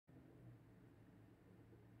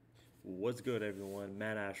What's good, everyone?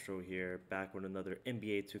 Matt Astro here, back with another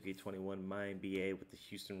NBA 2K21 MyNBA with the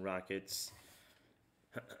Houston Rockets.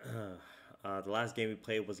 The last game we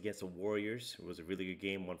played was against the Warriors. It was a really good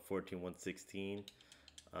game, 114, 116.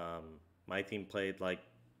 My team played like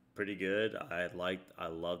pretty good. I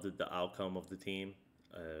loved the outcome of the team.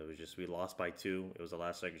 It was just we lost by two. It was a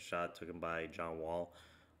last second shot taken by John Wall.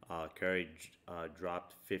 Curry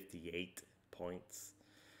dropped 58 points.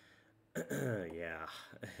 Yeah,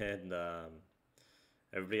 and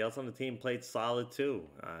everybody else on the team played solid too.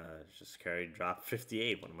 Just Curry dropped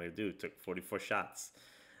 58. What am I gonna do? Took 44 shots,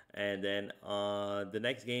 and then the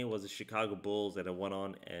next game was the Chicago Bulls, and I went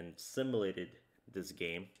on and simulated this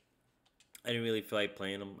game. I didn't really feel like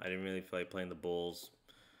playing them. I didn't really feel like playing the Bulls.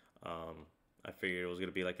 I figured it was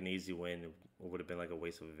gonna be like an easy win. It would have been like a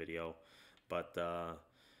waste of a video, but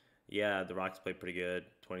yeah, the Rockets played pretty good.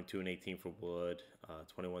 22 and 18 for Wood,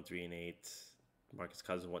 21 3 and 8. Marcus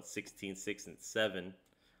Cousins went 16 6 and 7.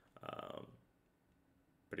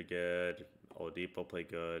 Pretty good. Oladipo played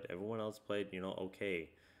good. Everyone else played, okay.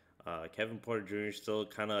 Kevin Porter Jr. still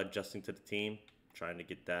kind of adjusting to the team, trying to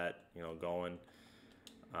get that, going.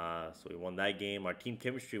 So we won that game. Our team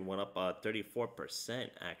chemistry went up 34%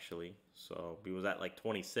 actually. So we was at like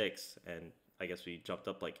 26, and I guess we jumped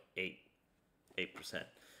up like 8%,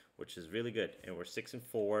 which is really good. And we're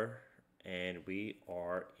 6-4, and we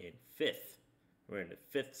are in fifth. We're in the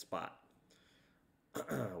fifth spot,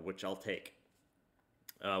 which I'll take.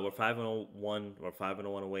 We're 5-1. We're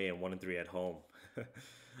 5-1 away and 1-3 at home.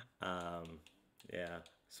 Yeah.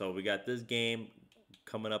 So we got this game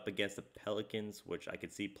coming up against the Pelicans, which I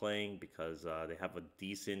could see playing because they have a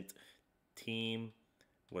decent team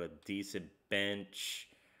with a decent bench,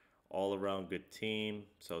 all around good team.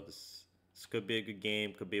 So this could be a good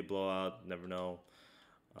game, could be a blowout, never know.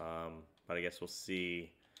 But I guess we'll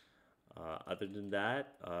see. Other than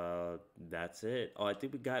that, that's it. Oh, I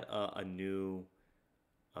think we got a new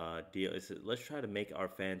deal. It says, let's try to make our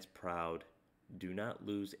fans proud. Do not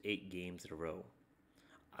lose 8 games in a row.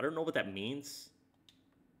 I don't know what that means.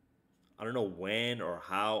 I don't know when or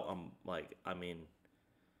how.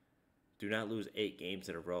 Do not lose 8 games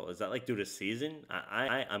in a row. Is that like through the season?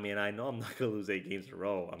 I mean, I know I'm not gonna lose 8 games in a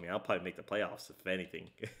row. I mean, I'll probably make the playoffs if anything.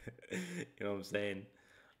 You know what I'm saying?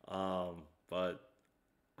 But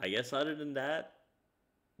I guess other than that,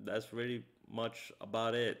 that's really much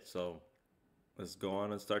about it. So let's go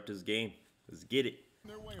on and start this game. Let's get it.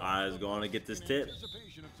 All right, let's go on and get this tip.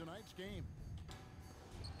 Anticipation of tonight's game.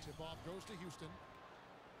 Tip off goes to Houston.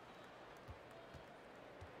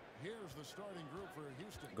 Here's the starting group for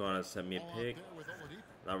Houston. Go on and send me a pick.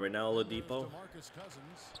 Not right now, Oladipo.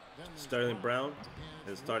 Sterling Brown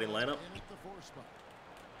in the starting lineup.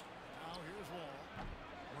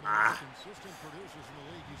 Ah,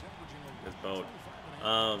 this boat.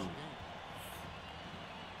 I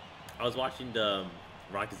was watching the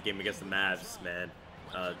Rockets game against the Mavs, man.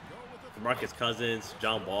 Marcus Cousins,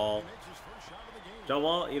 John Wall. John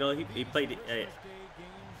Wall, he played.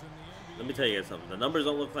 Let me tell you guys something. The numbers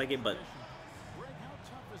don't look like it, but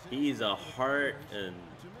he's a heart and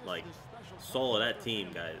like soul of that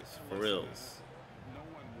team, guys. For reals.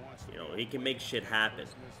 He can make shit happen.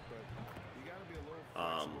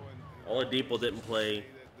 Oladipo didn't play.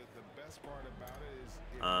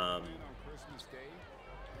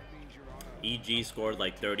 EG scored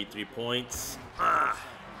like 33 points.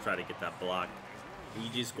 Try to get that block.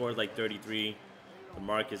 EG scored like 33.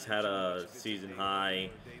 DeMarcus had a season high.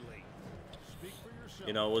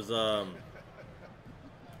 It was a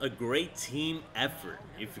great team effort.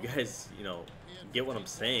 If you guys, get what I'm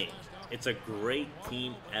saying. It's a great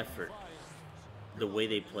team effort, the way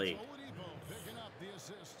they played.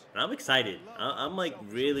 And I'm excited. I'm like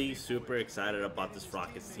really super excited about this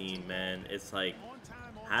Rockets team, man. It's like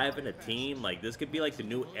having a team, like this could be like the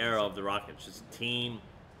new era of the Rockets. Just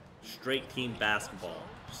straight team basketball.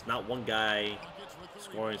 Just not one guy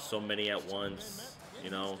scoring so many at once,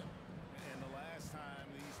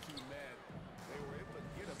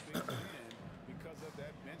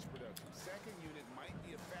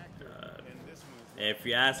 And if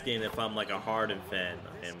you're asking if I'm like a Harden fan,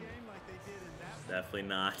 I am definitely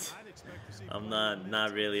not. I'm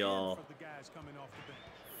not really all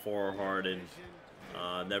for Harden.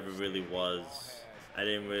 Never really was. I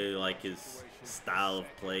didn't really like his style of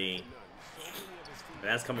play. But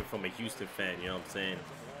that's coming from a Houston fan, you know what I'm saying?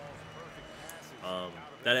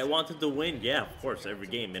 That I wanted to win, yeah, of course, every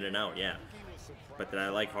game, in and out, yeah. But did I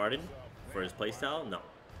like Harden for his play style? No.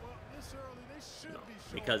 No.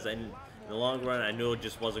 Because in the long run, I knew it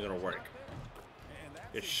just wasn't going to work.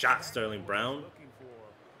 It shot Sterling Brown.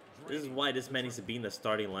 This is why this man needs to be in the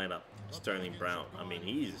starting lineup. Sterling Brown. I mean,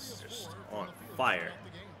 he's just on fire.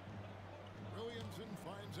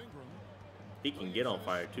 He can get on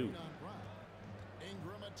fire too.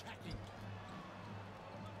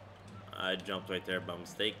 I jumped right there by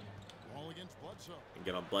mistake. And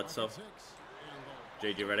get on Bledsoe.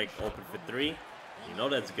 JJ Redick open for three. You know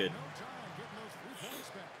that's good.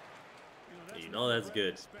 You know that's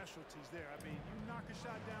good. Specialties there. I mean, you knock a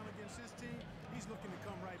shot down against his team, he's looking to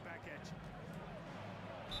come right back at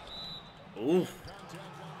you. Oof.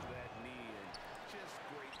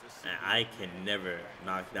 I can never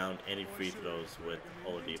knock down any free throws with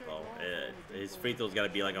Oladipo. His free throws got to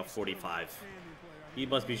be like a 45. He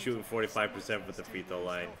must be shooting 45% with the free throw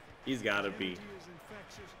line. He's got to be.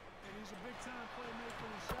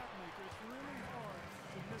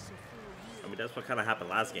 I mean, that's what kind of happened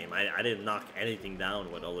last game. I didn't knock anything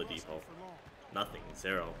down with Oladipo. Nothing.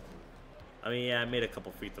 Zero. I mean, yeah, I made a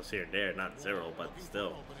couple free throws here and there. Not zero, but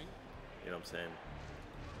still. You know what I'm saying?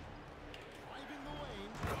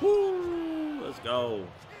 Woo! Let's go.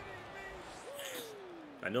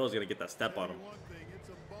 I know I was going to get that step on him.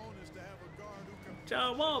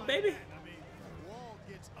 John Wall, baby.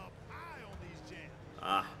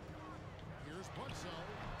 Ah.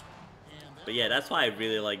 But yeah, that's why I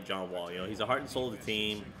really like John Wall. You know, he's the heart and soul of the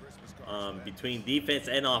team. Between defense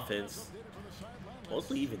and offense.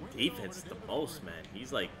 Mostly even defense the most, man.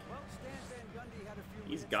 He's like,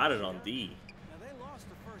 he's got it on D.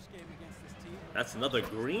 That's another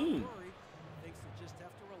green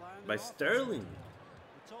by Sterling.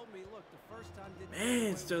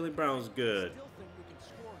 Man, Sterling Brown's good.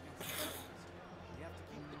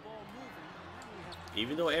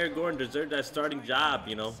 Even though Eric Gordon deserved that starting job,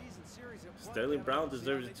 you know, Sterling Brown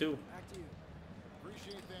deserves it too.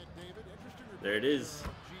 There it is.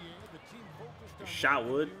 Shot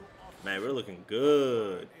Wood. Man, we're looking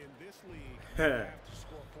good.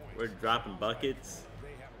 We're dropping buckets.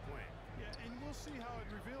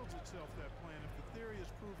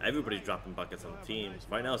 Everybody's dropping buckets on the team.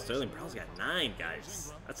 Right now, Sterling Brown's got 9,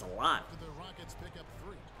 guys. That's a lot.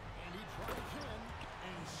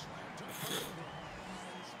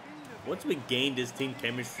 Once we gain this team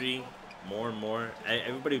chemistry more and more,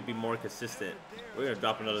 everybody will be more consistent. We're going to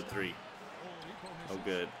drop another 3. Oh,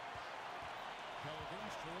 good.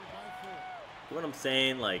 You know what I'm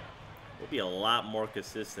saying? Like, we'll be a lot more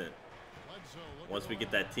consistent once we get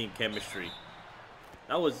that team chemistry.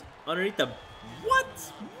 That was underneath the... What?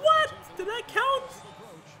 What? Did that count?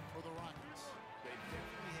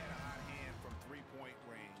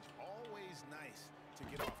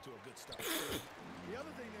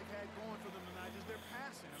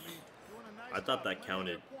 I thought that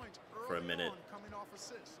counted for a minute.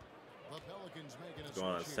 Let's go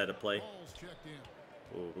on a set of play.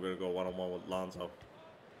 Ooh, we're going to go one-on-one with Lonzo.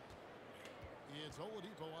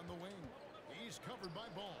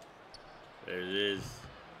 There it is.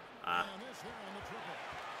 Ah.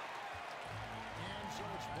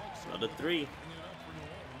 Another 3.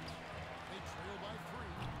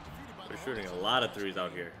 We're shooting a lot of 3s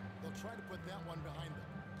out here.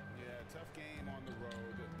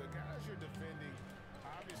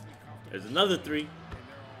 There's another 3.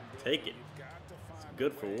 Take it. It's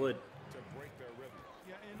good for Wood.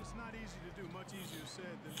 Yeah, and it's not easy to do. Much easier said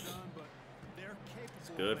than done, but they're capable.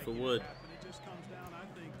 It's good for Wood. It just comes down, I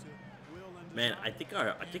think, to will and Man, I think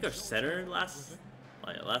our center last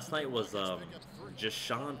night was just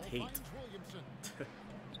Sean Tate.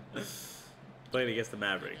 Playing against the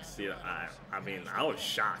Mavericks. You know, I mean, I was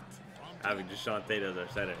shocked having just Sean Tate as our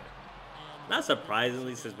center. Not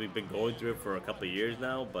surprisingly, since we've been going through it for a couple of years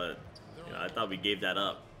now, but you know, I thought we gave that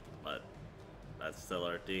up. But that's still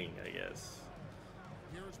our thing, I guess.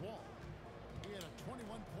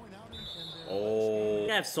 Oh,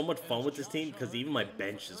 I have so much fun with this team because even my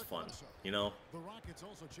bench is fun, you know.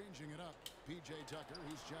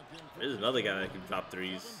 There's another guy that can drop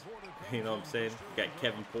 3s. You know what I'm saying? We got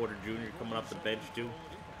Kevin Porter Jr. coming off the bench too.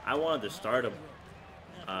 I wanted to start him.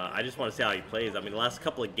 I just want to see how he plays. I mean, the last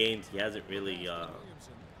couple of games he hasn't really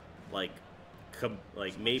like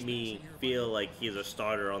made me feel like he's a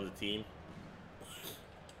starter on the team.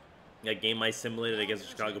 That game I simulated against the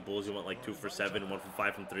Chicago Bulls, he went like 2 for 7, 1 for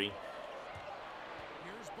 5 from 3.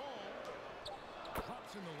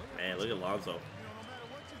 Man, look at Lonzo.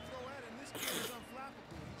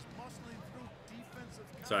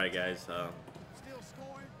 Sorry, guys.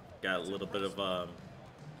 Got a little bit of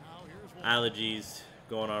allergies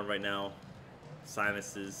going on right now.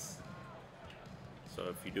 Sinuses. So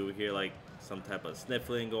if you do hear like some type of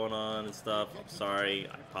sniffling going on and stuff, I'm sorry.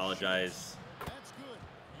 I apologize. That's good.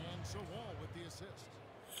 And so Wall with the assist.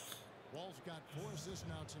 Wall's got 4 assists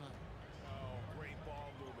now tonight. Oh, great ball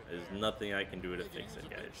movement. There's nothing I can do to fix it,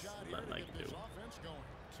 guys. Nothing I can do.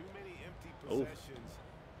 Too many empty Oh, possessions.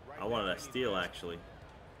 I wanted a steal, actually.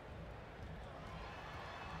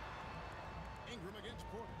 Ingram against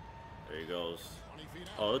Porter. There he goes. 20 feet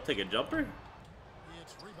out. Oh, let's take a jumper.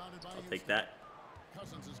 It's rebounded by I'll Houston. take that.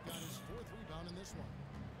 Cousins has got his 4th rebound in this one.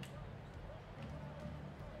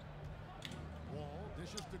 Wall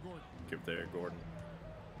dishes to Gordon. Give there, Gordon.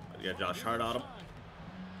 You got Josh Hart on him.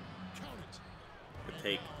 Count it. Good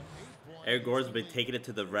take. Eric Gordon's been taking it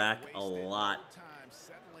to the rack a lot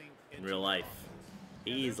in real life.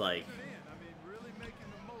 He's like,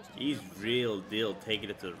 he's real deal taking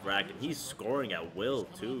it to the rack, and he's scoring at will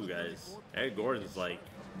too, guys. Eric Gordon's like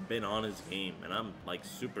been on his game, and I'm like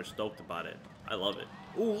super stoked about it. I love it.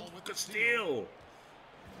 Ooh, good steal.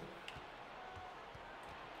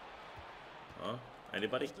 Huh?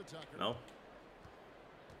 Anybody? No.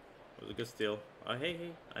 It was a good steal.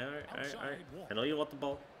 Hey, alright. I know you want the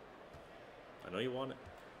ball. I know you want it.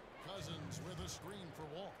 Cousins with a screen for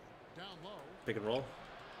Wall. Down low. Pick and roll.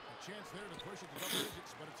 A chance there to push it to double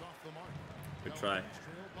digits, but it's off the mark. Good try.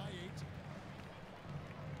 Trailed by 8.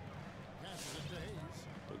 Passes it to Hayes.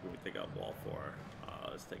 What can we take out Wall for?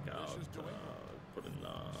 Let's take out. Put in.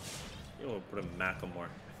 You know, put in Macklemore.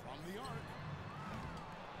 From the arc.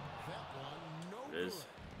 That one, no It is. good.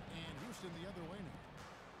 And Houston the other way now.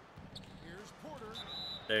 Here's Porter.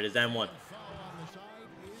 There it is. And one. The foul on the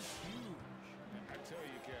side is huge. I tell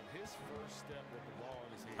you, Kev, his first step with the ball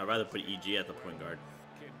in his hand. I'd rather put EG at the point guard.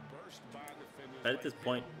 Can burst by defenders But at this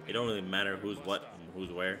point, it don't really matter who's what and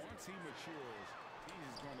who's where. Once he matures, he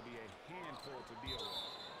is going to be a handful to deal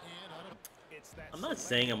with. And out of It's that I'm not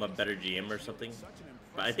saying I'm a better GM or something,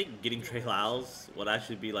 but I think getting Trey Lyles would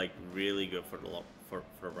actually be like really good for the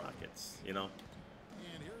for Rockets. You know,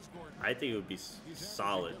 and here's Gordon. I think it would be He's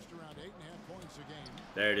solid. averaging just around 8.5 points a game.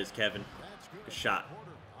 There it is, Kevin. That's good. Good shot.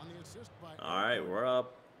 Porter on the assist by All right, we're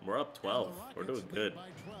up. We're up 12. We're doing good.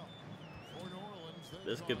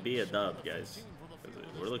 This could be a dub, guys.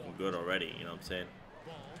 We're looking good already. You know what I'm saying?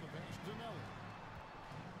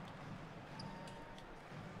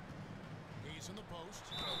 He's in the post.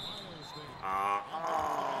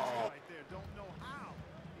 Oh. right there. Don't know how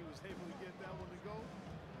he was able to get that one to go.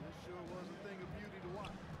 This sure was a thing of beauty to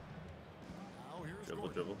watch. Now here's Dribble,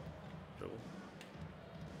 Gordon. dribble, dribble.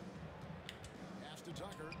 Pass to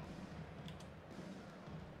Tucker.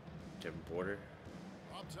 Kevin Porter.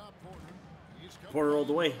 Up top, Porter. He's coming Porter all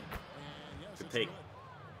the way. And yes, Good it's take. good.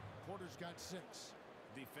 Porter's got 6.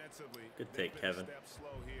 Defensively, Good they've take, been a Kevin. step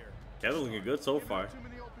slow here. Kevin looking good so Giving far. up too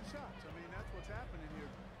many open shots. I mean, that's what's happening here.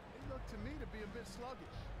 They look to me to be a bit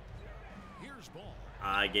sluggish. Here's ball.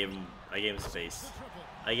 I gave him space. The triple.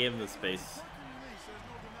 I gave him the space. Quick release, there's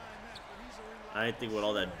no denying that, but he's a reliable I didn't think with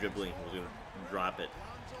all that dribbling he was gonna drop it.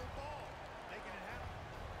 Lonzo Ball, making it happen.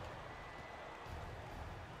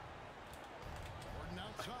 Gordon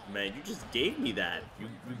outside. Man, you just gave me that. You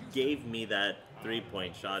gave me that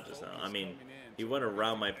 3-point shot just now. I mean, he went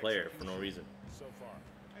around my player for no reason. So far.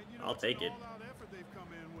 And you know, I'll it's an take it. all-out effort they've come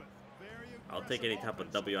in with. Very I'll take any type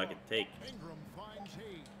of W I can take. Ingram finds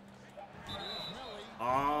Hayes. Here's Melly.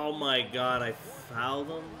 Oh my God, I fouled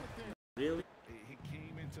him. Really? He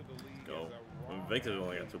came into the league Go. as a I mean, raw Victor's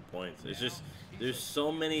only got 2 points. It's just there's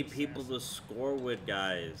so many people to score with,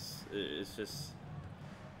 guys. It's just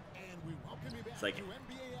And we welcome you back it's like to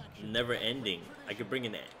NBA action. never ending. I could bring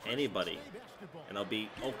in anybody, Basketball. and I'll be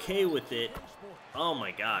okay with it. Oh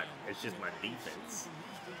my God, it's just my defense.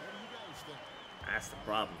 That's the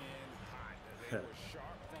problem. They were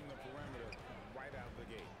sharp from the perimeter right out the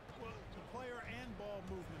gate. Well, the player and ball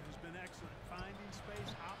movement has been excellent. Finding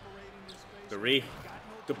space, operating in space. Three. Got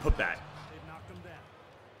no Good putback. They've knocked them down.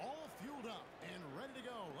 All fueled up and ready to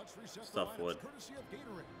go. Let's reset Stuff the wood. lineups courtesy of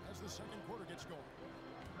Gatorade as the second quarter gets going.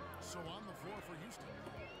 So on the floor for Houston,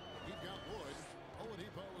 we've got Wood.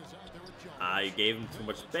 Oladipo is out there with Jones. I gave him too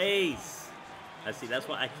much space. I see. That's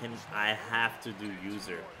why I have to do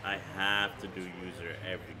user. I have to do user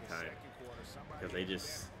every time because they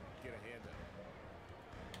just Get a hand up.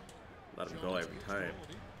 let him go every time.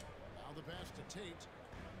 Now the pass to Tate.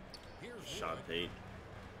 Here's Shot Wood. Tate.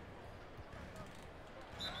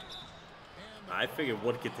 And the I figured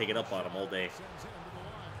Wood could take it up on him all day. sends him to the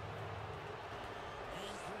line.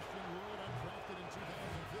 And Christian Wood, undrafted in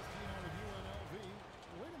 2015 out of UNLV.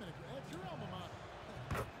 Wait a minute, that's your alma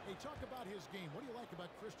mater. Hey, talk about his game. What do you like about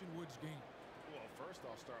Christian Wood's game? Well, first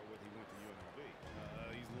I'll start with he went to UNLV.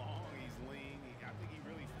 He's long, he's lean. I think he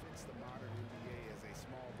really fits the modern NBA as a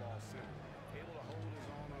small ball center. Able to hold his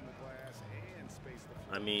own on the glass and space the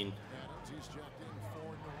floor. I mean, Adams, he's checked in for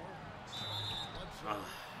New Orleans. Bledsoe,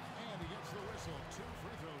 and he gets the whistle. 2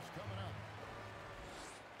 free throws coming up.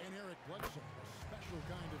 And Eric Bledsoe, a special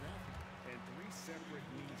kind of athlete. And 3 separate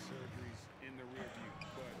knee surgeries in the rear view,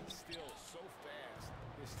 but still so fast.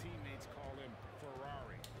 His teammates call him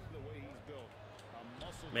Ferrari. The way he's built, a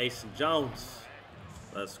muscle. Mason Jones.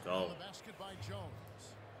 Let's go. The basket by Jones.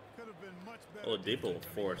 Could have been much better. Oladipo with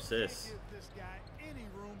 4 assists. Give this guy any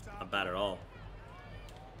room to Not bad at all.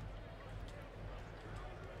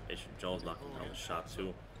 Mason Jones knocking down the shot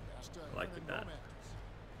too. I like that.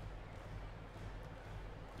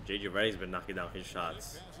 JJ Redick's been knocking down his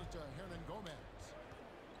shots.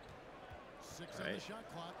 Right.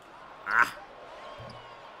 Ah!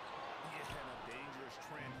 He had a dangerous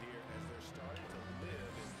trend here as they're starting to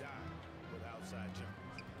live and die with outside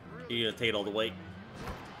jumpers. You're gonna take it all the way. keep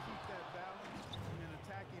that balance and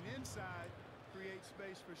attacking inside, create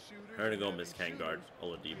space for shooters. Hernangomez can't guard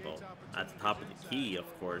Oladipo. At the top of the key, of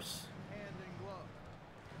course. Hand in glove.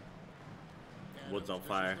 Woods on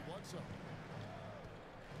fire.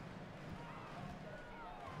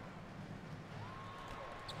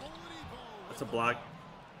 That's a block.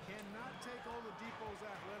 Cannot take Oladipo's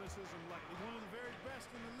athleticism lightly. One of the very best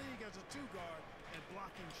in the league as a 2-guard at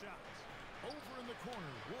blocking shots. Over in the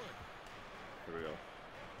corner, Wood. Here we go.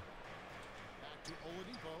 Back to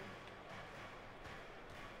Oladipo.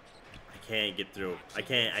 I can't get through. I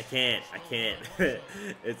can't.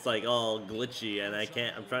 It's like all glitchy and I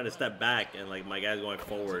can't. I'm trying to step back and like my guy's going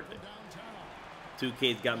forward.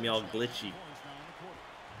 2K's got me all glitchy.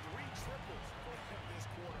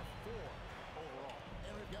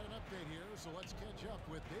 So let's catch up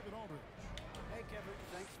with David Aldridge. Hey, Kevin,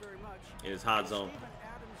 thanks very much. In his hot zone. Steven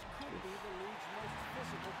Adams could be the league's most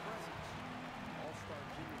physical presence. All-star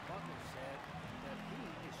Jimmy Butler said that he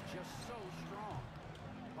is just so strong.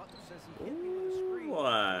 Butler says he hit me with a screen. What?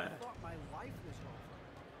 I thought my life was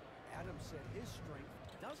over. Adams said his strength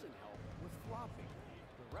doesn't help with flopping.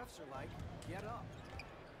 The refs are like, get up.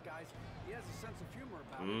 Guys, he has a sense of humor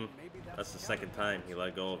about it. Maybe That's the second time he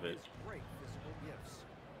let go of it. his great physical gifts.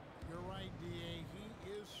 You're right, D.A. He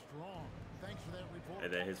is strong. Thanks for that report.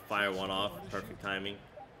 And then his fire went off. Perfect timing.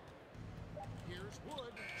 Here's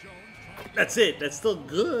Wood. Jones. That's it. That's still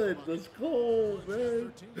good. Let's go,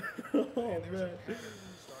 man. Oh, man.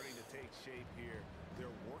 Starting to take shape here. They're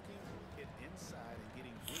working it inside and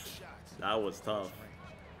getting good shots. That was tough.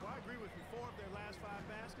 Well, I agree with you. 4 of their last 5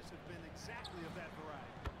 baskets have been exactly of that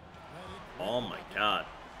variety. Oh, my God.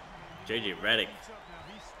 JJ Redick. Now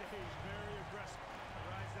he stays very aggressive.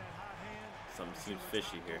 Rides that hot hand. Something seems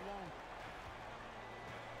fishy here.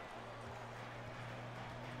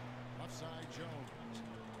 Upside Jones.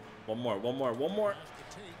 One more.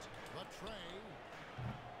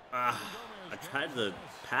 Ah, I tried to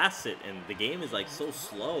pass it, and the game is like so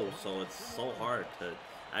slow, so it's so hard to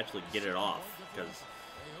actually get it off because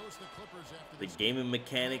the gaming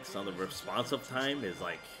mechanics on the responsive time is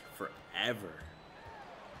like forever.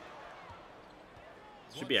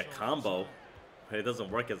 Should be a combo, but it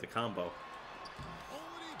doesn't work as a combo.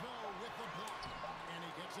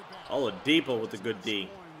 Oladipo with a good D.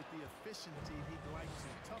 With the efficiency he likes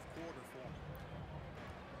a tough quarter for him.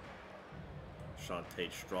 Sean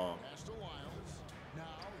Tate strong. Pass to Wiles. Now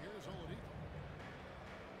here's Oladipo.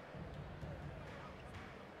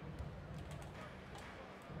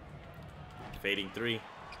 Fading 3. Wood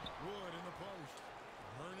in the post.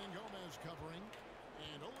 Hernangomez covering.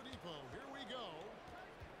 And Oladipo, here we go.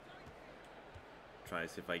 Try to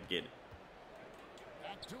see if I get it.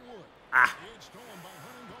 Back to Wood. Ah! It's stolen by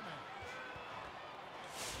Hernangomez.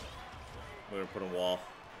 We're gonna put a wall.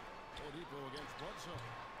 Oladipo against Bledsoe.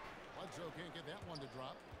 Bledsoe can't get that one to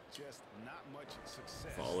drop. Just not much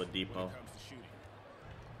success For Oladipo. when it comes to shooting.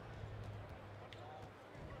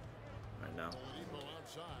 Right now. Oladipo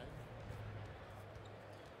outside.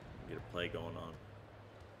 Get a play going on.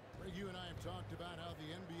 Greg, you and I have talked about how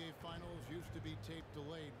the NBA Finals used to be tape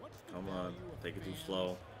delayed. What's the Come on, value of take it too fans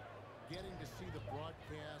slow. getting to see the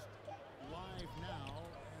broadcast live now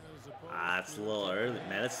as opposed Ah, it's to a little early,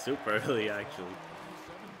 man. It's super early, actually.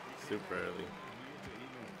 Super early.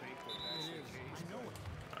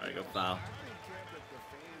 All right, go foul.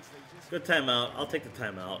 Good timeout. I'll take the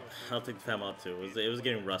timeout. I'll take the timeout too. It was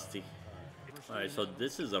getting rusty. All right, so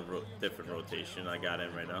this is a different rotation I got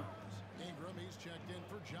in right now. Ingram, he's checked in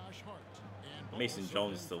for Josh Hart. And Mason Bledsoe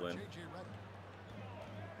Jones in still for in. JJ Redick.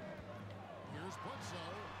 Here's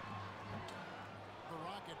Bledsoe. The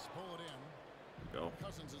Rockets pull it in. Go.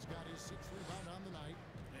 Cousins has got his 6th rebound on the night.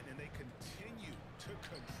 And they continue to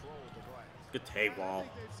control the glass. Good take, I Wall.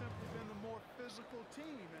 think they've simply been the more physical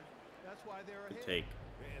team, and that's why they're Good ahead. take.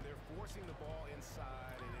 And they're forcing the ball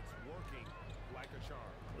inside, and it's working like a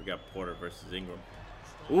charm. We got Porter versus Ingram.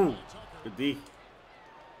 Ooh, good D.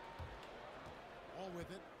 All with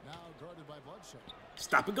it. Now guarded by Bledsoe.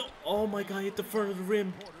 Stop and go. Oh my God, hit the front of the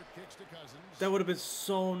rim. Porter kicks to Cousins. That would have been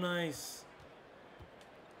so nice.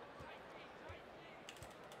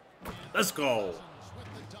 Let's go. With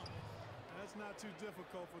the dunk. That's not too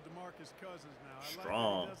difficult for DeMarcus Cousins now. I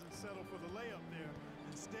Strong. like that he doesn't settle for the layup there.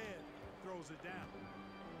 Instead, throws it down.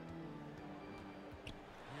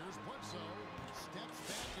 Here's Bledsoe. Steps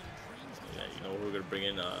back and dreams the Yeah, you know we're gonna bring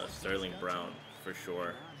in Sterling Brown for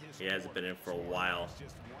sure. He hasn't been in for a while.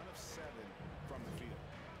 Just 1 of 7 from the field.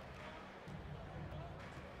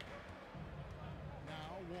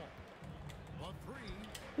 Now Wall. A three.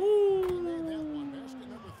 Woo! Made that one. Basket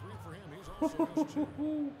number 3 for him. He's also missed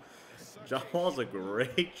 2. John Wall's a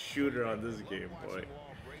great shooter on this game, boy.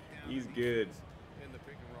 He's good. In the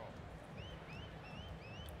pick and roll.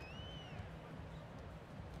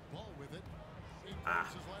 Ball with it. He Ah.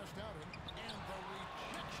 his last outing. And the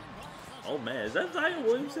rejection by Cousins. Oh man, is that Zion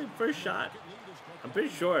Williamson first shot? I'm pretty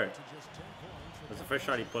sure To just 10 points for that's the first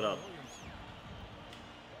shot he put up. Williamson.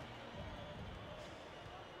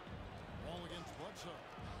 Ball against Bledsoe.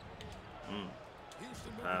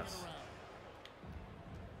 Houston moving Pass. it around.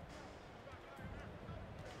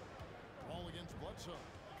 Ball against Bledsoe.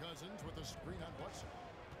 Cousins with a screen on Bledsoe.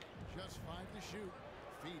 Just 5 to shoot.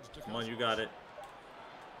 Feeds to Come on, you Cousins. got it.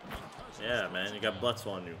 And Cousins Yeah, man, you got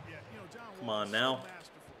Bledsoe on you. Yeah, John Come Wall on is now. so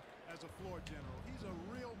masterful as a floor general. He's a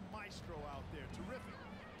real maestro out there. Terrific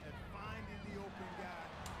at finding the open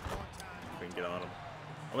guy on time. We can get on him.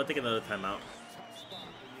 I'm gonna take another timeout Tough spot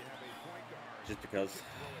when you have a point guard. just because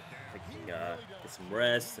I can get some really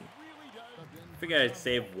rest and does. figure I'd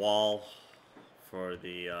save Wall for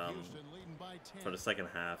the Houston leading by 10. for the second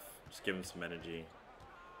half. Just give him some energy.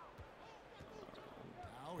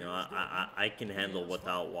 Now You know, here's Gordon. I can handle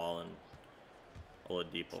without Wall and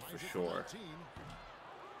Oladipo for Tries it sure. 19.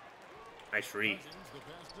 Nice read. Cousins, the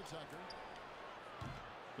pass to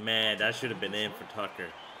Tucker. Man, that should have been in for Tucker.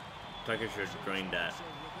 Tucker should have drained that. So with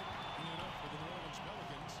it, clean it up for the New Orleans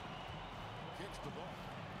Pelicans. Kicks the ball.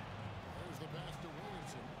 There's the pass to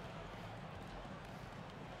Williamson.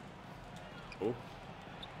 Oh,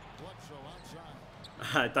 Bledsoe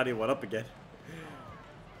outside. I thought he went up again.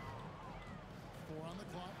 4 on the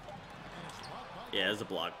clock. And it's blocked by Yeah, there's a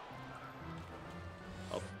block.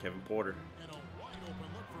 Oh, Kevin Porter. and a wide open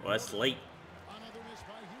look for Well, that's late. another miss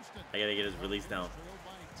by Houston. I gotta get his release down. Trailed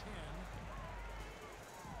by 10.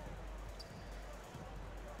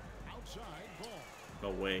 Outside ball. No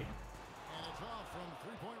way. And it's off from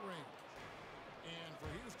 3-point range. And for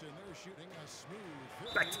Houston, they're shooting a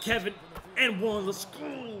smooth. Back to Kevin. And one. Let's go. For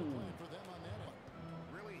them on that end.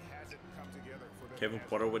 Really hasn't come together for them. Kevin as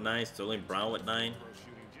Porter with 9. Sterling Brown with 9. throw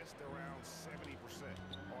shooting just around 70%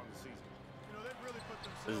 on the season. They've really put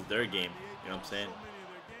This is themselves their on game. the You know what I'm saying? so many of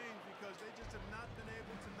their games because they just have not been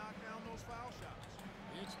able to knock down those foul shots.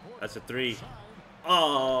 It's Porter That's a 3. outside.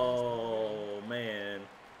 Oh, man.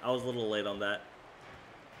 I was a little late on that.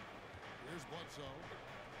 Here's Bledsoe.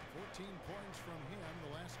 14 points from him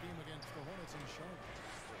the last game against the Hornets in Charlotte.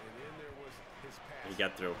 And then there was his pass. He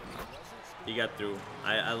got through. Wasn't He got through.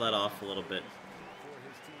 I let off a little bit. for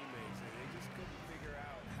his teammates, and they just couldn't figure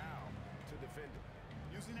out how to defend him.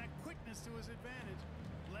 Using that quickness to his advantage,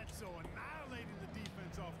 Bledsoe annihilating the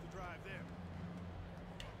defense off the drive there.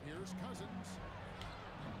 Here's Cousins.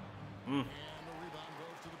 Mm. And the rebound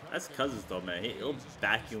goes to the That's Pelicans. Cousins though, man. He'll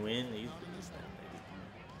back you in. He's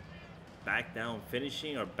back down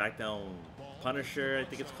finishing or back down Punisher, I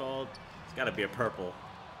think it's called. It's got to be a purple.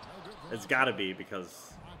 No good for It's got to be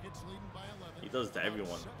because Rockets leading by 11. he does to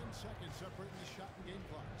everyone. 7 seconds separating the shot and game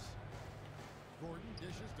clocks. Gordon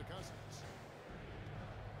dishes to Cousins.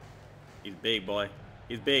 He's big, boy.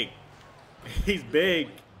 He's big. He's big.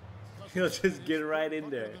 He'll just get right in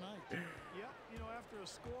there. Yep, after a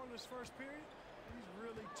scoreless first period, he's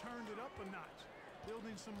really turned it up a notch,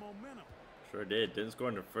 building some momentum. Sure did. Didn't score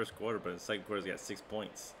in the first quarter, but in the second quarter, he's got 6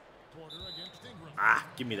 points. Porter against Ingram. Ah,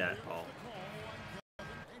 give me that ball. The call on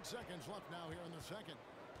Kevin. 8 seconds left now here in the second.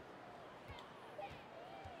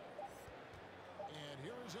 And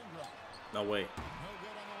here is Ingram. No way. No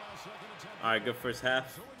good on the last second attempt. All right, good first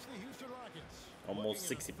half. So it's the Houston Rockets. Almost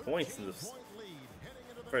looking at 60 a points in the 13-point lead heading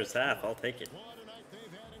into the first next half. quarter. I'll take it. Well, tonight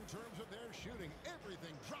they've had in terms of their shooting,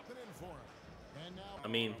 everything dropping in for them. And now I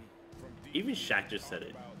mean, even Shaq just said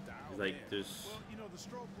it. He's like, there's Well, the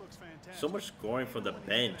stroke looks fantastic. so much scoring from the When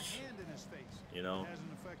he had a bench. hand in his face, You know, it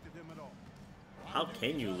hasn't affected him at all. how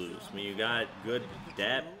can you lose? I mean, you got good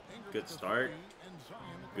depth, good start,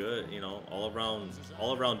 good, all around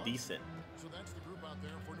decent. So that's the group out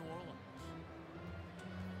there for New Orleans.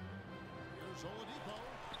 Here's Oladipo.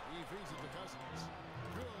 He feeds it to Cousins.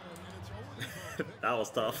 That was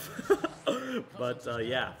tough. But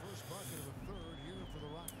yeah.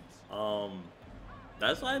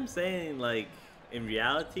 That's why I'm saying, like, in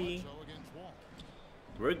reality,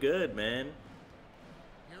 we're good, man.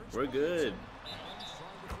 We're good.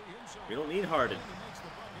 We don't need Harden.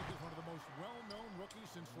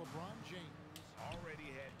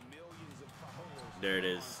 There it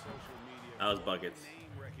is. That was buckets.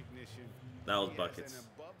 That was buckets.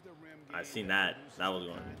 I seen that. That was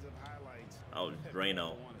going. That was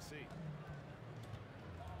Drano.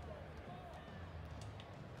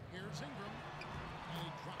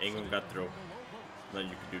 Ingram got through. Nothing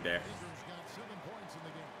you can do there.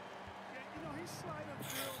 You know, he's slight of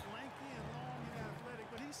build, lanky and long and athletic,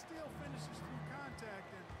 but he still finishes through contact,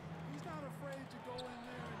 and he's not afraid to go in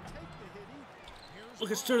there and take the hit either.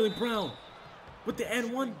 Look at Sterling Brown with the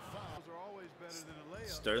N1.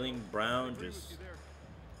 Sterling Brown just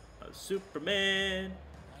a Superman.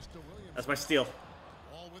 That's my steal.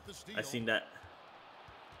 I seen that.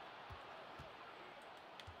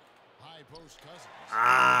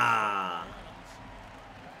 Ah!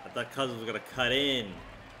 I thought Cousins was gonna cut in,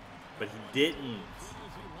 but he didn't.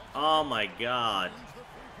 Oh my God!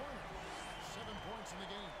 7 points in the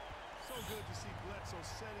game. So good to see Bledsoe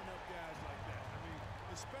setting up guys like that. I mean,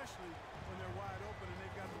 especially when they're wide open and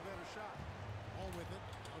they've got the better shot. All with it,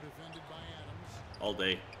 out defended by Adams. All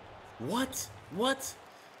day. What? What?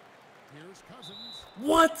 Here's Cousins.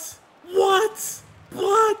 What? What?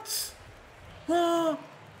 What? Huh?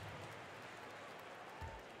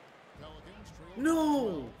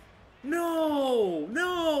 No! No!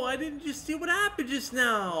 No! I didn't just see what happened just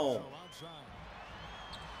now!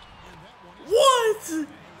 What?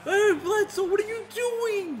 Hey, Bledsoe, what are you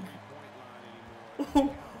doing?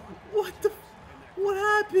 Oh, what the? What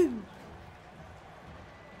happened?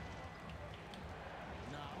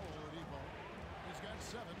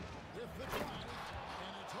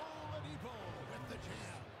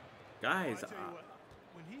 Guys,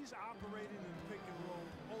 When he's operating in pick and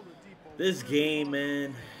roll, Oladipo, this game,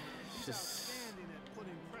 man, it's just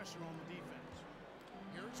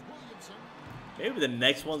maybe the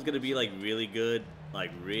next one's gonna be like really good,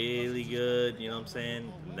 you know what I'm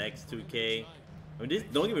saying? Next 2K. I mean, this,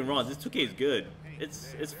 don't get me wrong, this 2K is good.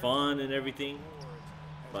 It's fun and everything,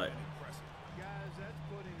 but guys, that's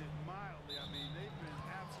putting it mildly. I mean, they've been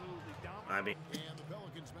absolutely dominant. I mean, And the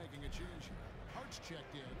Pelicans making a change. Hart's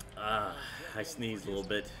checked in. I sneezed a little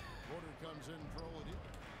bit. Porter comes in for Oladipo.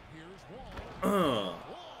 Here's Wall. Wall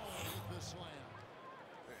with the slam.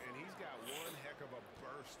 And he's got one heck of a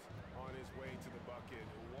burst on his way to the bucket.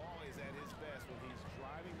 Wall is at his best when he's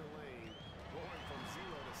driving the lane, going from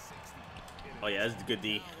 0 to 60. Oh yeah, this is a good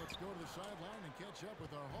D. Let's go to the sideline and catch up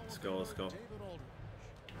with our Hall Let's of go, let's go. Famer, David Aldridge.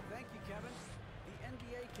 Thank you, Kevin. The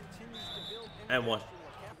NBA continues to build And one.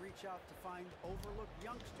 reach out to find overlooked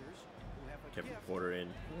youngsters who have a Kevin gift Porter in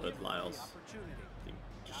with and Lyles. the opportunity. I think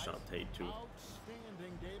Shante too.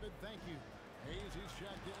 Outstanding, David. Thank you. Hayes is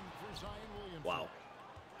checked in for Zion Williamson. Wow.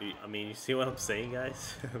 I mean, you see what I'm saying,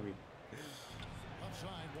 guys? I mean, Left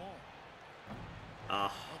side Wall.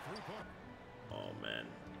 ah. A three-pointer. Oh man,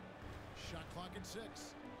 Shot clock at 6.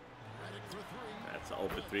 Redick for 3. that's an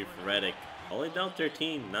open 3 for Redick. Only down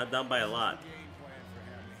 13, not down by a lot. Game plan for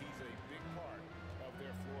him. He's a big part of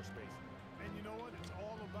their floor spacing. And you know what? It's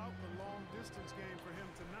all about the long distance game for him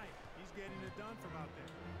tonight. He's getting it done from out there.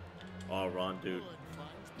 Oh, Ron, dude. Good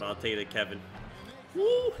finds But I'll take it, Kevin.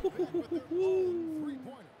 Woo! With their own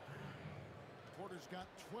three-pointer. Porter's got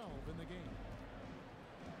 12 in the game.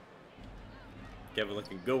 Kevin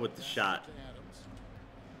looking good with the shot. To Adams.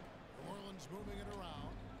 New Orleans moving it around.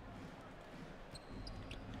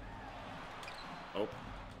 Oh,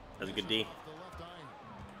 that's a good D. Off the left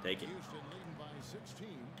eye. Take it. Houston leading by 16.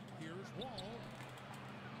 Here's Wall.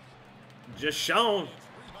 Just shown.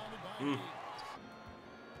 Rebounded by Mm. Hayes.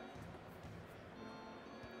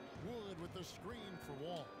 Wood with the screen for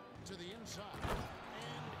Wall. To the inside. And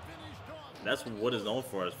finished off. That's what Wood is known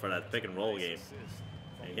for, is for that pick and roll game.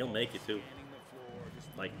 And he'll make it too.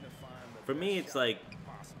 Like, for me, it's like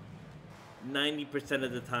 90%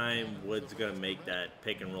 of the time, Wood's gonna make that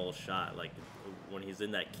pick and roll shot. Like when he's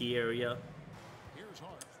in that key area, Here's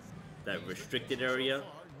Hart. that restricted area.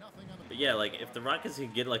 But yeah, like if the Rockets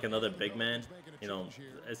can get like another big man, you know,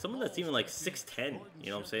 as someone that's even like 6'10", you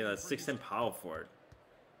know what I'm saying, that's 6'10" power forward.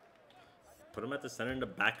 Put him at the center in the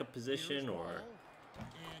backup position, or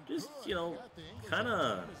just, you know, kind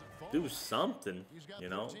of do something, you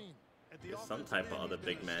know. At the Get some offensive type of end, other he's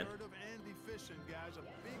big been man. assertive and efficient, guys. A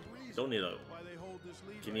big reason Don't need a, why they hold this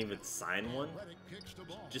lead can right even sign one Redick kicks the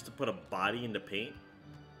ball. just to put a body in the paint.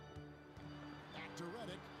 Back to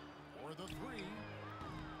Redick for the three.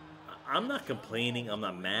 I'm not complaining. I'm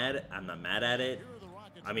not mad. I'm not mad at it.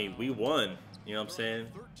 I mean, we won. You know what I'm saying?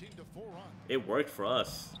 It worked for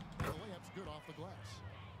us.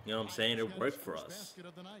 You know what I'm saying? It worked for us.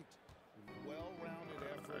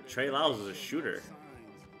 Trey Lyles is a shooter.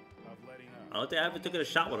 I don't think I haven't taken a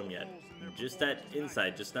shot with him yet. Just that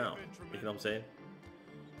inside just now. You know what I'm saying?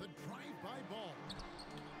 The drive-by ball.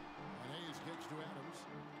 And Hayes gets to Adams.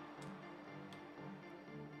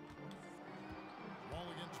 Ball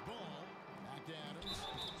against ball. Back to Adams.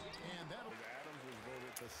 And that'll... Adams was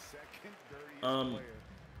voted the second dirtiest player.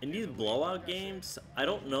 In these blowout games, I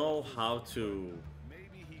don't know how to,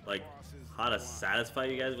 like, how to satisfy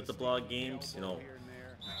you guys with the blowout games. You know,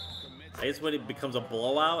 I guess when it becomes a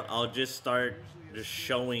blowout, I'll just start just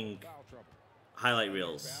showing highlight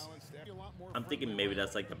reels. I'm thinking maybe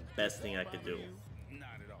that's like the best thing I could do.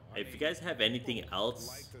 If you guys have anything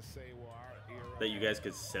else that you guys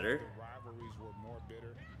consider,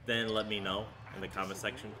 then let me know in the comment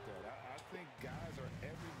section. I think guys are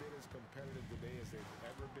every bit as competitive today as they've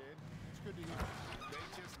ever been. It's good to hear. They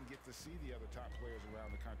just get to see the other top players around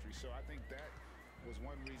the country. So I think that was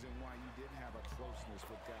one reason why you didn't have a closeness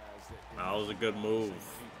with guys. That was a good move.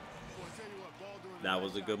 That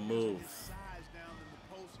was a good move.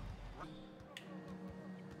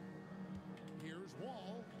 Here's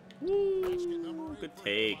Wall. Woo, good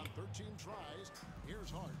take. 13 tries.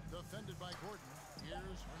 Here's Hart. Defended by Gordon.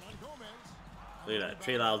 Here's Hernan Gomez. Look at that.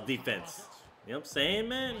 Trey Lyles defense. You know what I'm saying,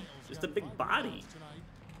 man? Just a big body.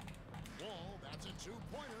 Wall, that's a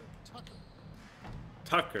two-pointer. Tucker.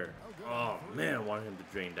 Tucker. Oh, man, I wanted him to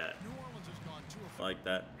drain that. New Orleans has gone 2 of 5. Like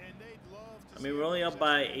that. And they'd love to I mean, see we're only a up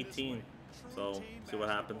by result this 18. way. So, True see team what basketball.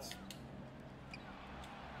 happens.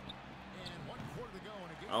 And 1 quarter to go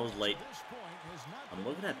in a game I was late. at this point has not I'm been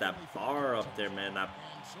looking at that evenly bar fought. up there, man. That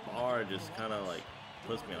bar just kind of like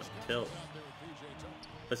puts me on tilt. Out there with PJ Tucker.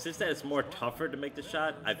 But since that it's more tougher to make the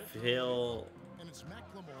shot, I feel, And it's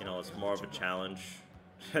Macklemore. you know, it's more of a challenge.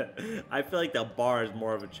 I feel like the bar is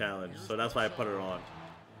more of a challenge, so that's why I put it on.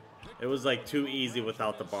 It was like too easy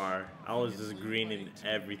without the bar. I was just greening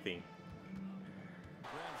everything.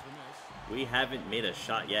 Grabs the miss. We haven't made a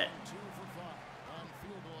shot yet. 2 for 5 on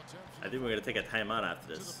field goal attempts. I think we're gonna take a timeout after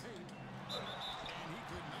this. And he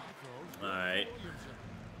could not throw. All right. Williamson.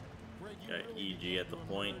 Greg, you Got really EG at the came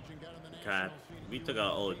point. emerging, got on the God, national scene. we You took were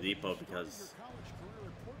out really Oladipo started because your college career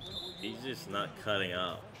at Portland, where you he's were just not cutting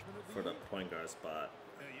up freshman of the for the year. point guard spot.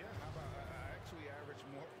 Yeah, how about I actually averaged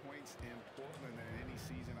more points in Portland than any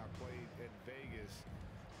season I played at Vegas.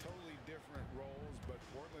 Totally different roles, but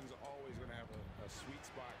Portland's always going to have a sweet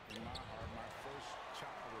spot in my heart. My first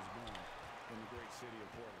child was born in the great city of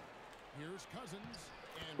Portland. Here's Cousins.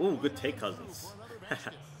 And Ooh, good right take, on through Cousins. for another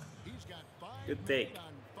basket. He's got 5 Good made take.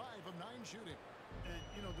 on 5 of 9 shooting. And,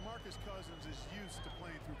 you know, DeMarcus Cousins is used to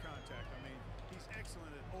playing through contact. I mean, he's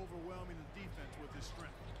excellent at overwhelming the defense with his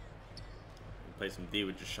strength. Play some D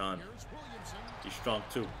with Deshaun. Here's Williamson. He's strong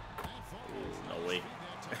too. That falls. Ooh, no way.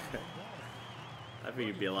 That time on ball. I think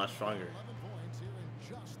he'd be a lot stronger. 11 points here in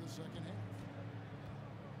just the second half.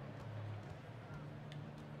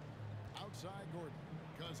 Outside Gordon.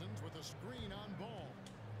 Cousins with a screen on ball.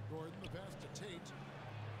 Gordon the pass to Tate.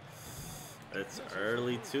 It's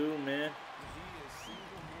early too, man. He is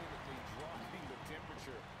single-handedly dropping the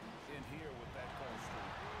temperature in here with that call streak.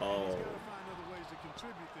 Oh, He's got to find other ways to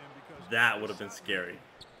contribute then because that would have been scary.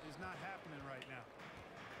 is not happening right now.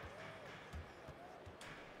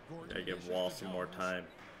 Gordon Gotta give dishes Wall to some more Jones. time.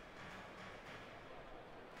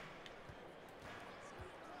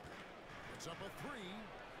 It's up a 3.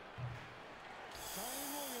 Zion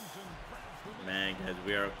Williamson grabs the miss. Man, guys,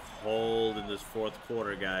 we are cold in this fourth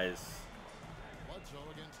quarter, guys. Bledsoe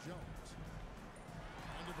against Jones.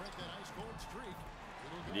 And to break that ice cold streak.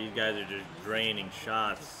 it'll go. These guys are just draining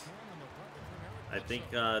shots. I think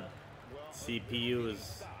CPU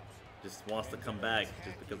is just wants to come back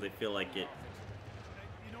just because they feel like it.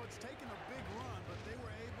 You know, it's taken a big run, but they were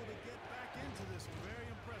able to get back into this one. Very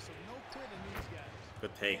impressive. No quitting these guys.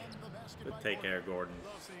 Good take. Good take, Eric Gordon.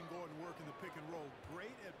 Love seeing Gordon work in the pick and roll.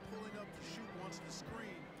 Great at pulling up to shoot once the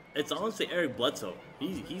screen. It's honestly Eric Bledsoe.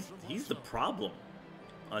 He's the problem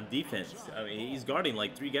on defense. I mean, he's guarding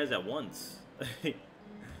like 3 guys at once. Loads it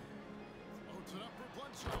up for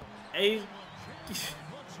Bledsoe. Hey.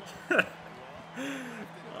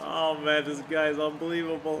 Oh man, this guy is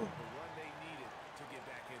unbelievable. The run they needed to get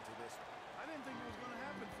back into this one. I didn't think it was going to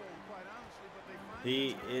happen for him, quite honestly, but they finally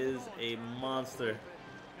He turned it is on, a turned it monster. a little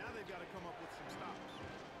bit. Now they've got to come up with some stops.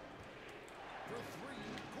 For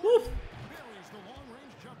 3. Woo. Gordon buries the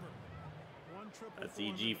long-range jumper. One triple That's for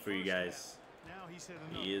him EG in the for you first half. guys. Now he's hit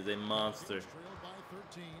He another. is a monster. Trailed by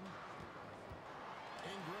 13.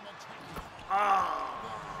 Ingram attacking.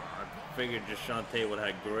 Ah, I figured Jashante would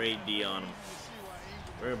have great D on him. You see why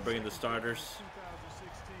Ingram We're gonna bring in the starters.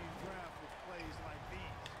 2016 draft with plays like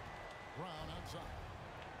these. Brown outside.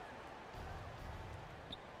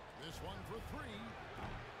 This one for three.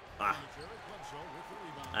 Ah, Jared Bledsoe with the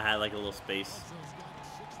rebound. I had like a little space. Bledsoe's got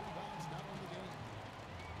 6 rebounds now in the game.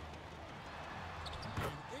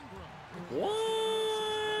 And Ingram.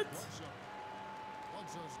 What?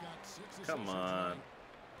 Bledsoe's got 6 assists Come on. tonight.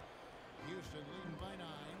 Houston leading by 9.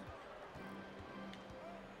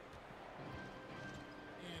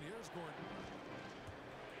 And here's Gordon.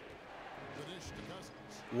 The dish to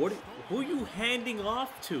Cousins. What? Who are you handing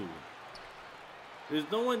off to? There's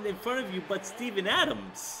no one in front of you but Steven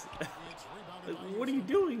Adams. It's rebounded by What are you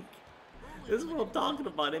Houston. doing? This is what I'm talking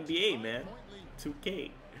about, NBA, man.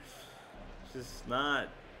 2K. It's just not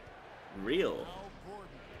real. Now Gordon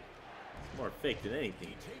It's more fake than anything.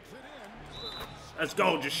 takes it in. Let's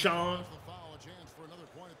go, Deshaun. The foul, a chance for another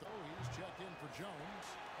point. Though he's checked in for Jones,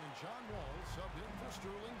 and John Wall subbed in for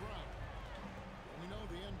Sterling Brown. We know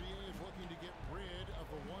the NBA is looking to get rid of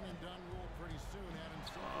the one and done rule pretty soon. Adam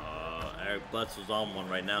Silver. Eric Bledsoe's on one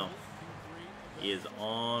right now. He is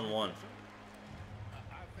on one.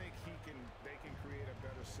 I think they can create a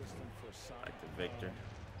better system for some. Back to Victor.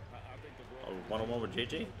 I think the Oh, one-on-one with JJ?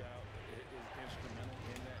 is instrumental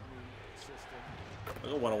in that new system.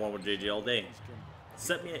 I'll go one-on-one with JJ all day.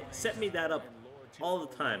 Set me that up all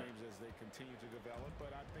the time. As they continue to develop,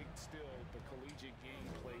 but I think still the collegiate game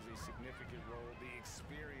plays a significant role. The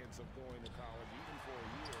experience of going to college, even for a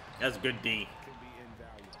year, That's good D. can be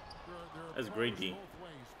invaluable. There are That's great pros D. both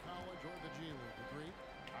ways, college or the G League. Agree?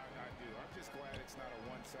 I do. I'm just glad it's not a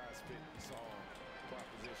one-size-fits-all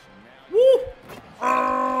proposition. Now Woo!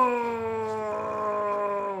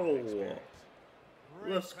 Oh!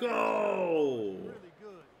 Great Let's pass. go! Really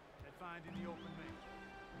good at finding the open man.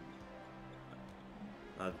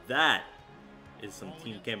 Now that is some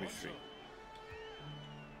team chemistry.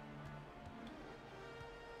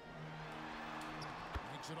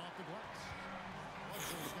 Makes it off the glass.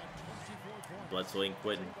 Bledsoe's got 24 points. Bledsoe ain't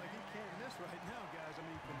quitting. Like he can't miss right now, guys. I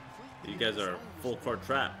mean, completely These guys are full court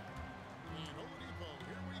trap. And Oladipo,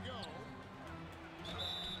 here we go.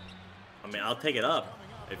 I mean, I'll take it up.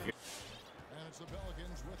 If you're And it's the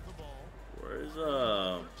Pelicans with the ball.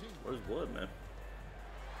 where's Wood, man?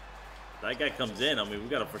 That guy comes in. I mean, we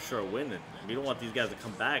gotta for sure win it. We don't want these guys to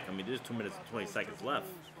come back. I mean, there's 2 minutes and 20 seconds left.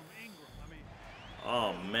 from Ingram. I mean,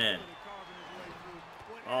 Oh man.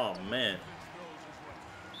 Oh man.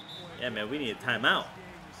 Yeah, man, we need a timeout.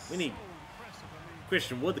 We need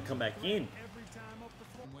Christian Wood to come back in. every time up the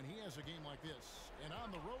floor. When he has a game like this, and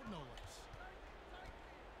on the road no less.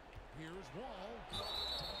 Here's Wall.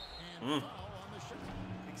 And foul on the shot.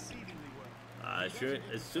 Exceedingly well. Sure.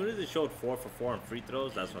 As soon as it showed 4 for 4 on free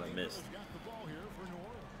throws, that's what I missed. Got the ball here for New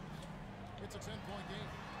Orleans. It's a 10-point game.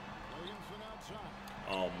 Williamson outside.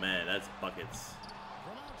 Oh man, that's buckets.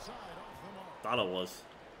 From outside off the mark. Thought it was.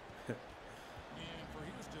 And for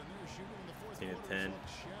Houston, they're shooting in the fourth 10 to quarter. 10.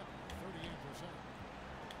 It's shabby, 38%.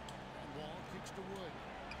 And Wall kicks to Wood.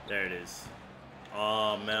 There it is.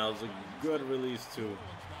 Oh man, that was a good release too. Now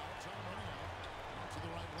time running out to the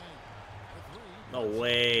right lane. A three. No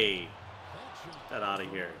way. That shot. Get out of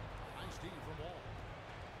here. Nice D from Wall.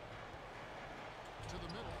 To the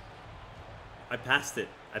middle. I passed it.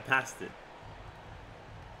 I passed it.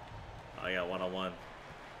 Oh, I got one-on-one.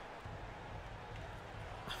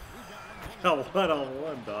 Got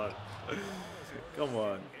one-on-one, dog. Come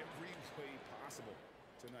on. Every way possible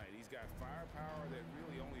tonight. He's got firepower that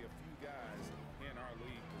really only a few guys in our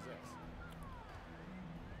league possess.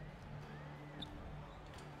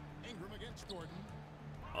 Ingram against Gordon.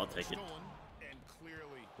 I'll take it. Stolen. And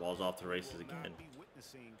clearly, Walls off the races we will again. not be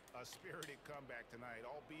witnessing a spirited comeback tonight,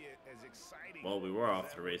 albeit as exciting. Well, we were as off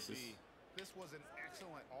that the would races. be. This was an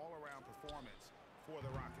excellent all-around performance for the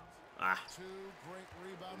Rockets. Ah, Two great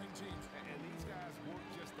rebounding teams. And these guys worked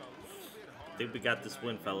just a little bit harder. I think we got this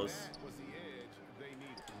win, fellas. That was the edge they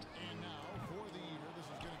needed. And now for the year, this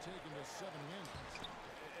is going to take them to 7 wins.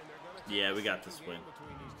 And they're gonna Yeah, take we a got second this game win.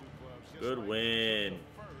 between these two clubs, just Good like win. the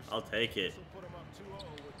first. I'll take it. This will put them up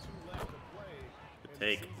 2-0 with 2 left to play in the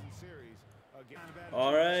take. season series against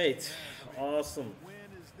All right. Awesome. Win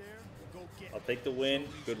is there. Go get it. I'll take the win.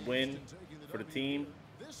 Good win for the team.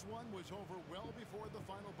 This one was over well before the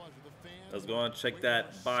final buzzer. The fans Let's go and check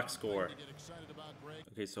that box score. to get excited about Greg.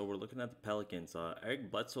 Okay, so we're looking at the Pelicans. Eric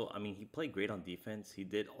Bledsoe, I mean, he played great on defense. He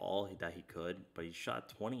did all that he could, but he shot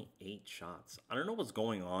 28 shots. I don't know what's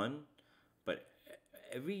going on, but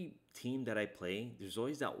every team that I play, there's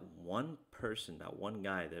always that one person, that one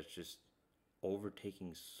guy that's just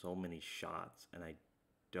overtaking so many shots, and I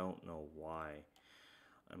don't know why.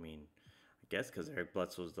 I mean, I guess because Eric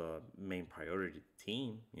Bledsoe was the main priority of the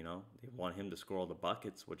team. You know, they want him to score all the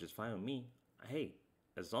buckets, which is fine with me. Hey,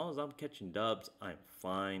 as long as I'm catching dubs, I'm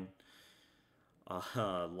fine.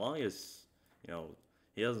 Long as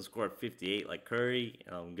he doesn't score 58 like Curry,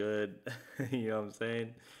 I'm good. You know what I'm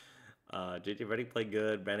saying? JJ Redick played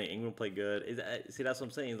good. Brandon Ingram played good. See, that's what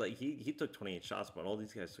I'm saying. Like he took 28 shots, but all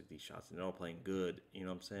these guys took these shots and they're all playing good. You know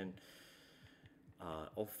what I'm saying?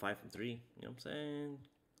 5 from 3. You know what I'm saying?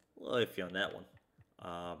 A little iffy on that one.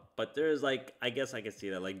 But there's like, I guess I can see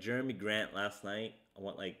that. Like Jeremy Grant last night,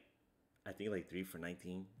 I think like 3 for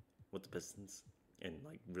 19 with the Pistons in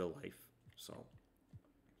like real life. So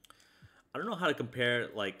I don't know how to compare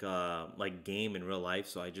like game in real life,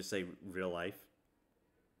 so I just say real life.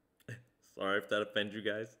 Sorry if that offends you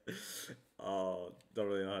guys. Don't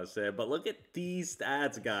really know how to say it, but look at these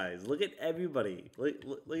stats, guys. Look at everybody.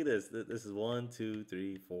 Look at this. This is 1, 2,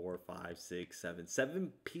 3, 4, 5, 6, 7.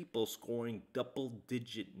 7 people scoring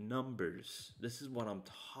double-digit numbers. This is what I'm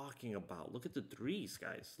talking about. Look at the threes,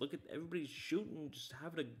 guys. Look at everybody shooting, just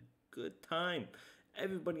having a good time.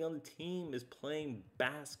 Everybody on the team is playing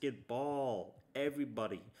basketball.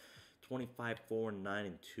 Everybody. 25, 4, 9,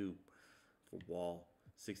 and 2 for Wall.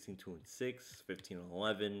 16, 2, and 6, 15, and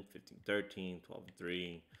 11, 15, 13, 12, and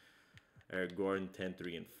 3. Eric Gordon, 10,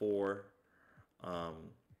 3, and 4.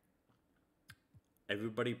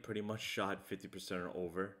 Everybody pretty much shot 50% or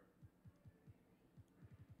over.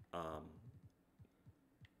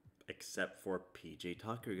 Except for PJ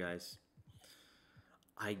Tucker, guys.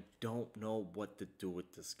 I don't know what to do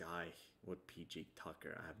with this guy, with PJ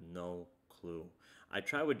Tucker. I have no clue. I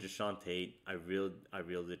tried with Deshaun Tate. I really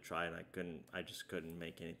did try, and I just couldn't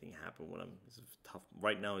make anything happen with him. He's tough.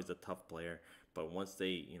 Right now, he's a tough player. But once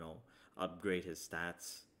they, upgrade his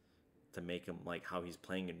stats to make him like how he's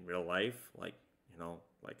playing in real life, like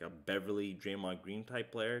a Beverly Draymond Green type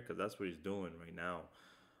player, because that's what he's doing right now.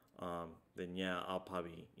 Then yeah, I'll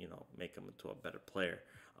probably make him into a better player.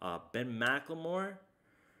 Ben McLemore,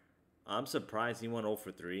 I'm surprised he went 0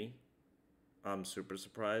 for 3. I'm super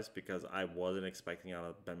surprised because I wasn't expecting out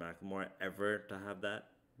of Ben McLemore ever to have that,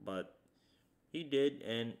 but he did,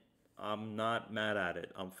 and I'm not mad at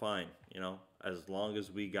it. I'm fine, as long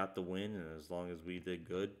as we got the win and as long as we did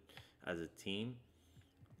good as a team,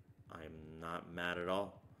 I'm not mad at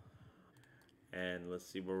all. And let's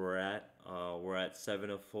see where we're at. We're at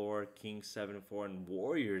 7-4, Kings 7-4, and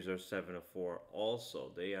Warriors are 7-4.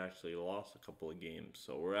 Also, they actually lost a couple of games,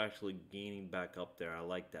 so we're actually gaining back up there. I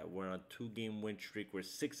like that. We're on a 2-game win streak. We're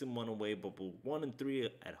 6-1 away, but we're 1-3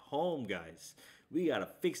 at home, guys. We gotta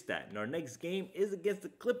fix that. And our next game is against the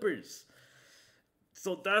Clippers.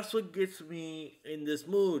 So that's what gets me in this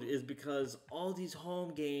mood, is because all these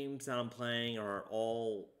home games that I'm playing are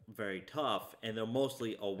all very tough, and they're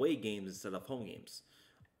mostly away games instead of home games.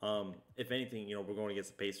 If anything, we're going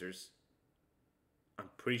against the Pacers. I'm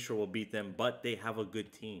pretty sure we'll beat them, but they have a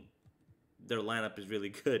good team. Their lineup is really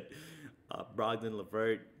good. Brogdon,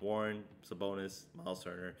 LeVert, Warren, Sabonis, Miles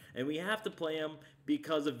Turner. And we have to play them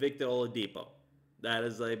because of Victor Oladipo. That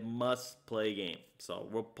is a must-play game. So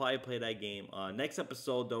we'll probably play that game. Next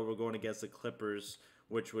episode, though, we're going against the Clippers,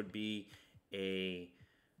 which would be a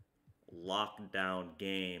lockdown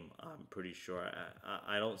game. I'm pretty sure.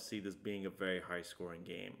 I don't see this being a very high-scoring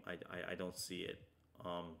game. I don't see it.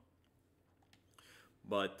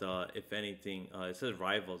 But if anything, it says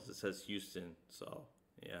rivals. It says Houston. So,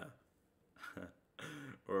 yeah.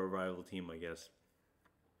 Or a rival team, I guess.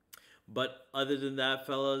 But other than that,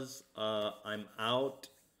 fellas, I'm out.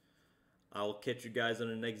 I'll catch you guys on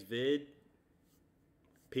the next vid.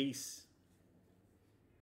 Peace.